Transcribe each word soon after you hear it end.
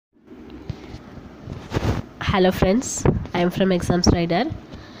Hello friends, I am from Exams Rider.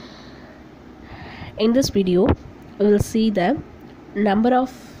 In this video, we will see the number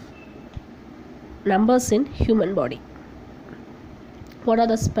of numbers in human body. What are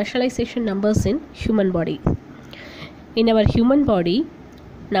the specialization numbers in human body? In our human body,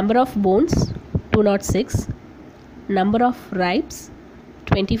 number of bones 206, number of ribs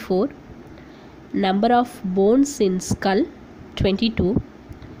 24, number of bones in skull 22,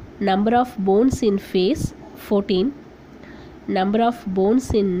 number of bones in face 14, number of bones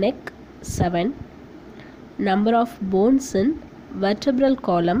in neck 7, number of bones in vertebral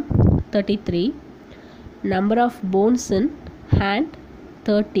column 33, number of bones in hand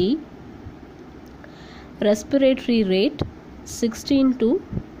 30, respiratory rate 16 to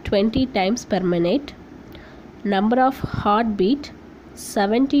 20 times per minute, number of heartbeat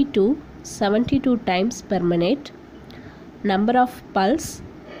 70 to 72 times per minute, number of pulse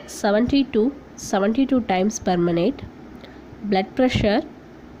 70 to 72 times per minute, blood pressure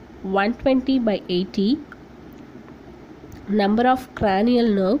 120 by 80, number of cranial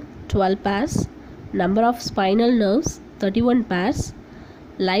nerve 12 pairs, number of spinal nerves 31 pairs,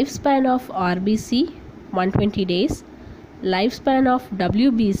 lifespan of RBC 120 days, lifespan of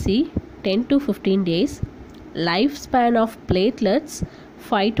WBC 10 to 15 days, lifespan of platelets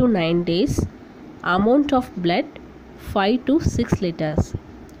 5 to 9 days, amount of blood 5 to 6 liters.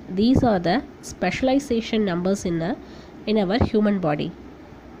 These are the specialization numbers in our human body.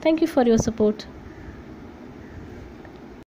 Thank you for your support.